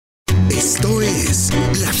Esto es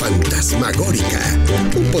La Fantasmagórica,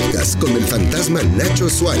 un podcast con el fantasma Nacho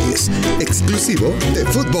Suárez, exclusivo de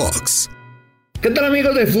Footbox. ¿Qué tal,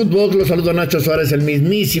 amigos de Footbox? Los saludo Nacho Suárez, el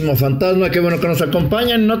mismísimo fantasma. Qué bueno que nos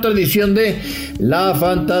acompañan en otra edición de La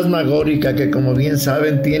Fantasmagórica, que como bien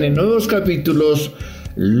saben tiene nuevos capítulos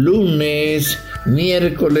lunes,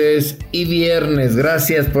 miércoles y viernes.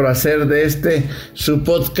 Gracias por hacer de este su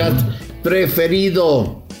podcast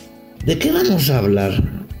preferido. ¿De qué vamos a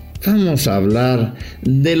hablar? Vamos a hablar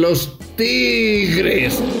de los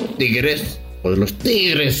Tigres. ¿Tigres? O de los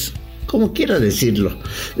Tigres, como quiera decirlo.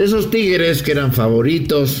 De esos Tigres que eran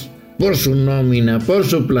favoritos por su nómina, por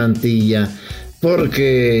su plantilla,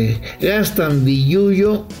 porque gastan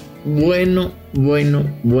billullo bueno,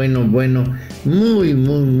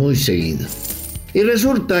 muy seguido. Y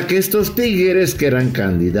resulta que estos Tigres, que eran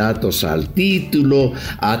candidatos al título,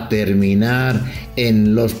 a terminar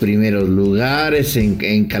en los primeros lugares,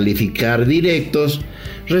 en calificar directos,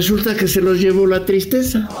 resulta que se los llevó la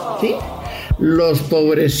tristeza, ¿sí? Los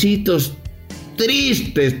pobrecitos,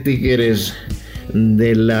 tristes Tigres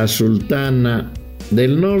de la Sultana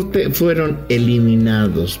del Norte fueron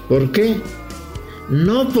eliminados. ¿Por qué?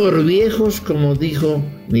 No por viejos, como dijo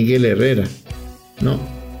Miguel Herrera,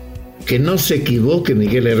 no. Que no se equivoque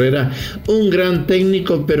Miguel Herrera, un gran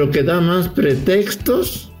técnico, pero que da más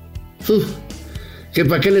pretextos. Que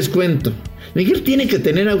para qué les cuento. Miguel tiene que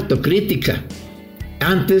tener autocrítica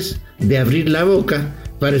antes de abrir la boca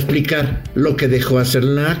para explicar lo que dejó hacer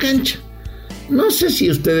en la cancha. No sé si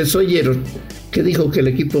ustedes oyeron que dijo que el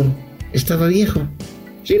equipo estaba viejo.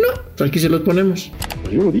 Si no, pues aquí se los ponemos.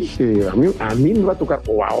 Yo lo dije, a mí me va a tocar,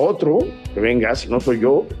 o a otro que venga, si no soy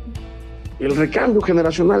yo, el recambio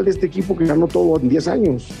generacional de este equipo que ganó todo en 10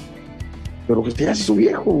 años, pero que ya se hizo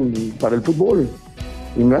viejo para el fútbol,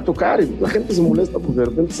 y me va a tocar, y la gente se molesta porque de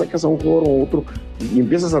repente sacas a un jugador o otro y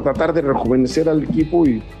empiezas a tratar de rejuvenecer al equipo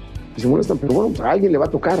y se molestan, pero bueno, pues a alguien le va a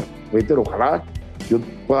tocar. Reitero, ojalá yo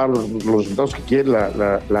pueda dar los resultados que quiere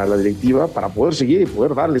la directiva para poder seguir y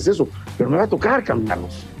poder darles eso, pero me va a tocar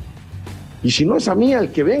cambiarlos, y si no es a mí,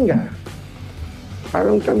 al que venga,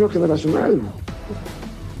 haga un cambio generacional.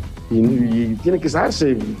 Y tiene que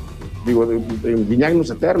darse, digo, Guiñac no es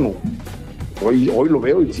eterno. Hoy lo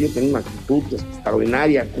veo y sí, tiene una actitud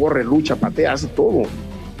extraordinaria, corre, lucha, patea, hace todo.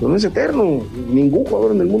 Pero no es eterno, ningún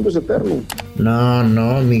jugador en el mundo es eterno.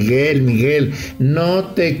 No, Miguel, no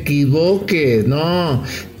te equivoques, no.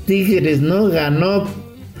 Tigres no ganó,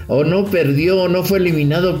 o no perdió, o no fue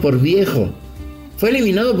eliminado por viejo. Fue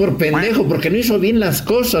eliminado por pendejo, porque no hizo bien las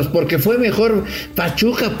cosas, porque fue mejor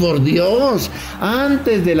Pachuca, por Dios.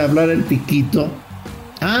 Antes de hablar el piquito,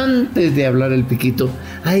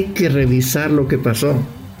 hay que revisar lo que pasó.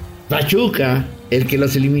 Pachuca, el que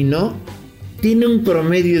los eliminó, tiene un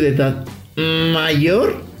promedio de edad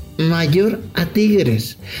mayor a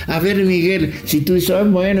Tigres. A ver, Miguel, si tú dices,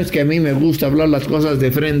 bueno, es que a mí me gusta hablar las cosas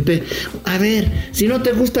de frente. A ver, si no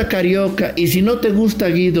te gusta Carioca y si no te gusta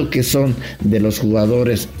Guido, que son de los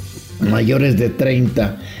jugadores mayores de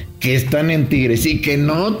 30 que están en Tigres y que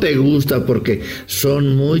no te gusta porque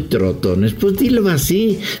son muy trotones, pues dilo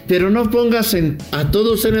así, pero no pongas a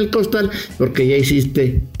todos en el costal, porque ya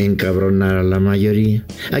hiciste encabronar a la mayoría.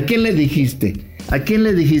 ¿A quién le dijiste?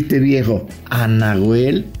 Viejo? ¿A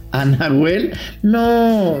Nahuel?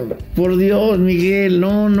 No, por Dios, Miguel,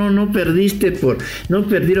 no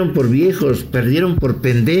perdieron por viejos, perdieron por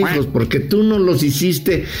pendejos, porque tú no los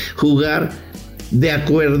hiciste jugar de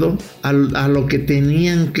acuerdo a lo que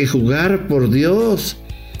tenían que jugar, por Dios.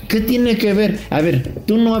 ¿Qué tiene que ver? A ver,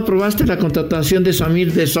 ¿tú no aprobaste la contratación de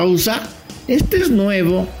Samir de Sousa? Este es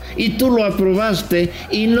nuevo y tú lo aprobaste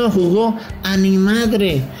y no jugó a ni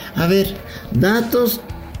madre. A ver, datos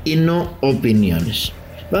y no opiniones.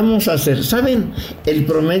 Vamos a hacer, ¿saben? El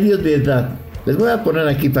promedio de edad. Les voy a poner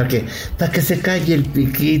aquí para que se calle el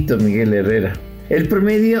piquito, Miguel Herrera. El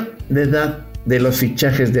promedio de edad de los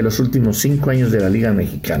fichajes de los últimos 5 años de la Liga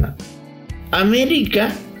Mexicana.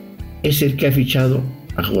 América es el que ha fichado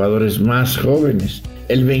a jugadores más jóvenes.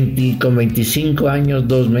 Con 25 años,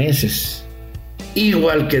 2 meses.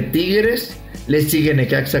 Igual que Tigres, le sigue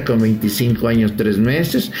Necaxa con 25 años, 3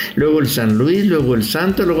 meses. Luego el San Luis, luego el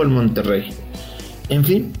Santos, luego el Monterrey. En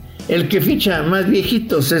fin, el que ficha más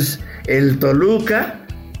viejitos es el Toluca,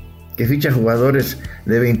 que ficha jugadores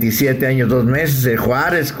de 27 años, 2 meses. El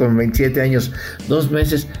Juárez con 27 años, 2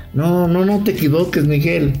 meses. No te equivoques,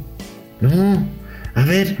 Miguel. No. A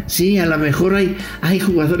ver, sí, a lo mejor hay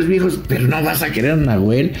jugadores viejos, pero no vas a querer a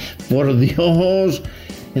Nahuel. Por Dios.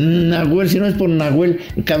 Nahuel, si no es por Nahuel,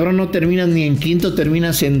 el cabrón no terminas ni en quinto,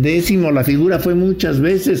 terminas en décimo. La figura fue muchas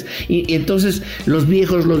veces. Y entonces los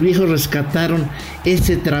viejos rescataron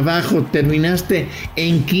ese trabajo. Terminaste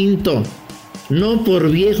en quinto. No por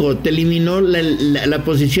viejo, te eliminó la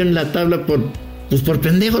posición en la tabla por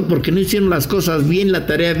pendejos, porque no hicieron las cosas bien, la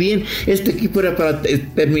tarea bien. Este equipo era para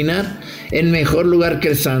terminar en mejor lugar que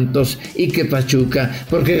el Santos y que Pachuca,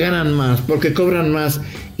 porque ganan más, porque cobran más.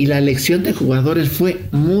 Y la elección de jugadores fue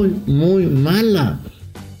muy, muy mala.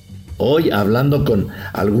 Hoy, hablando con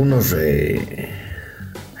algunos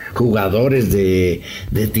jugadores de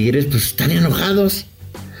Tigres, pues están enojados.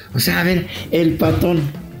 O sea, a ver, el patón.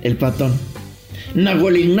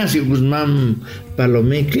 Nahuel Ignacio Guzmán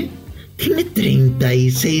Palomeque tiene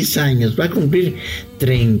 36 años, va a cumplir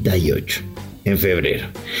 38 en febrero.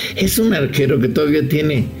 Es un arquero que todavía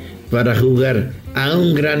tiene para jugar a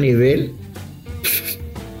un gran nivel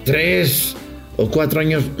 3 o 4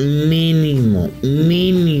 años mínimo.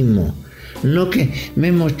 No que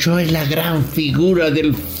Memo Ochoa es la gran figura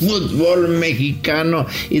del fútbol mexicano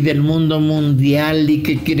y del mundo mundial y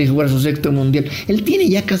que quiere jugar su sexto mundial. Él tiene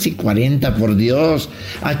ya casi 40, por Dios.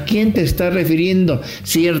 ¿A quién te estás refiriendo?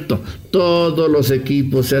 Cierto, todos los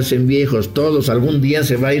equipos se hacen viejos, todos. Algún día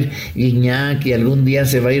se va a ir Guiñac y algún día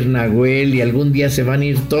se va a ir Nahuel y algún día se van a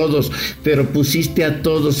ir todos. Pero pusiste a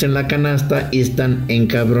todos en la canasta y están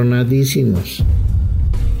encabronadísimos.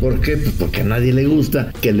 ¿Por qué? Pues porque a nadie le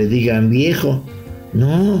gusta que le digan viejo.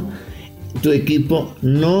 No, tu equipo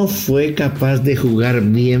no fue capaz de jugar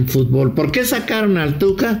bien fútbol. ¿Por qué sacaron al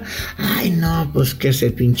Tuca? Ay, no, pues que ese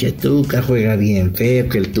pinche Tuca juega bien feo,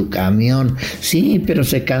 que el Tucamión. Sí, pero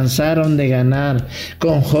se cansaron de ganar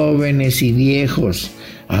con jóvenes y viejos.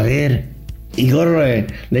 A ver, Igor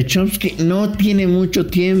Lechowski no tiene mucho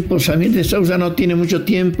tiempo, Samir de Sousa no tiene mucho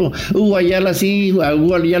tiempo, Hugo Ayala sí,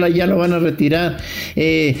 Hugo Ayala ya lo van a retirar,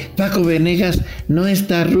 Paco Venegas no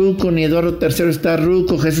está ruco, ni Eduardo III está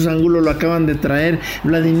ruco, Jesús Angulo lo acaban de traer,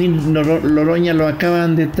 Vladimir Loroña lo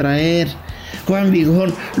acaban de traer, Juan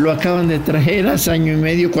Vigón lo acaban de traer hace año y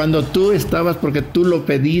medio cuando tú estabas porque tú lo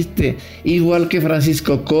pediste, igual que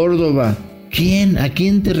Francisco Córdoba. ¿Quién? ¿A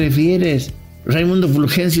quién te refieres? Raimundo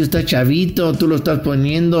Fulgencio está chavito, tú lo estás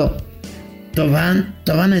poniendo. Tobán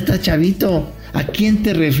está chavito. ¿A quién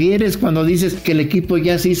te refieres cuando dices que el equipo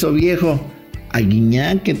ya se hizo viejo? ¿A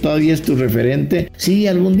Guiñac, que todavía es tu referente? Sí,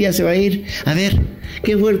 algún día se va a ir. A ver,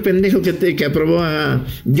 ¿qué fue el pendejo que aprobó a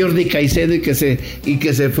Jordi Caicedo y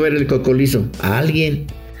que se fuera el cocolizo? ¿A alguien?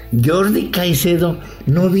 Jordi Caicedo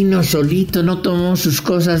no vino solito, no tomó sus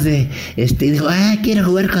cosas dijo, quiero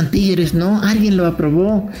jugar con Tigres. No, alguien lo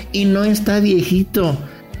aprobó y no está viejito.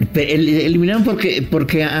 Eliminaron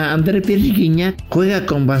porque a André Pierre Guiñac juega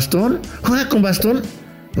con bastón.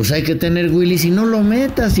 Pues hay que tener Willy, si no lo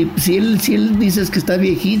metas, si él dices que está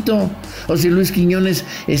viejito, o si Luis Quiñones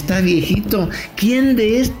está viejito. ¿Quién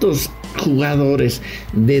de estos jugadores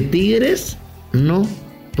de Tigres no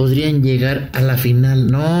podrían llegar a la final?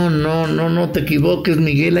 No te equivoques,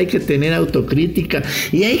 Miguel, hay que tener autocrítica.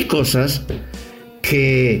 Y hay cosas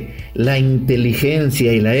que la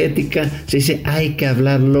inteligencia y la ética se dice, hay que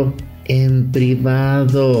hablarlo en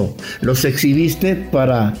privado. Los exhibiste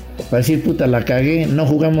para decir, puta, la cagué, no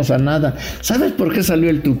jugamos a nada. ¿Sabes por qué salió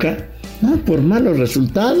el Tuca? No por malos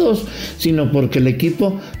resultados, sino porque el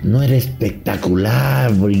equipo no era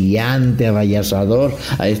espectacular, brillante, avallazador,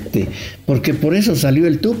 porque por eso salió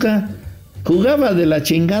el Tuca. Jugaba de la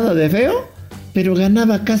chingada de feo, pero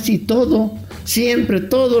ganaba casi todo. Siempre,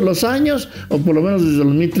 todos los años, o por lo menos desde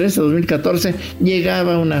 2013 a 2014,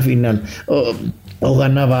 llegaba a una final. O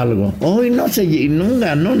ganaba algo. Hoy no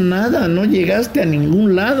ganó nada, no llegaste a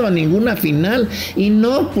ningún lado, a ninguna final, y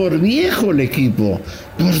no por viejo el equipo.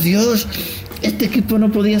 Por Dios, este equipo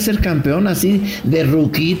no podía ser campeón así de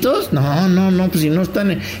ruquitos. No, pues si no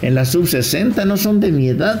están en la sub-60, no son de mi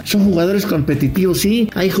edad, son jugadores competitivos. Sí,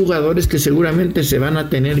 hay jugadores que seguramente se van a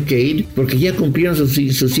tener que ir porque ya cumplieron su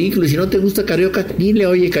ciclo. Y si no te gusta Carioca, dile,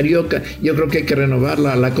 oye, Carioca, yo creo que hay que renovar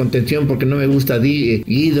la contención porque no me gusta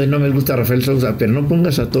Guido y no me gusta Rafael Sousa, pero no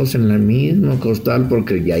pongas a todos en el mismo costal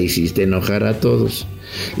porque ya hiciste enojar a todos.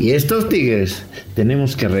 Y estos Tigres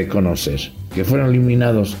tenemos que reconocer que fueron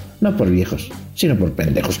eliminados no por viejos, sino por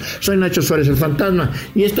pendejos. Soy Nacho Suárez, el fantasma,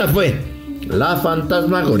 y esta fue La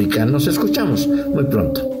Fantasmagórica. Nos escuchamos muy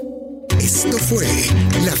pronto. Esto fue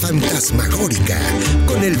La Fantasmagórica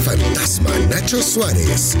con el fantasma Nacho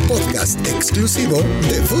Suárez, podcast exclusivo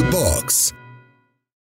de Footbox.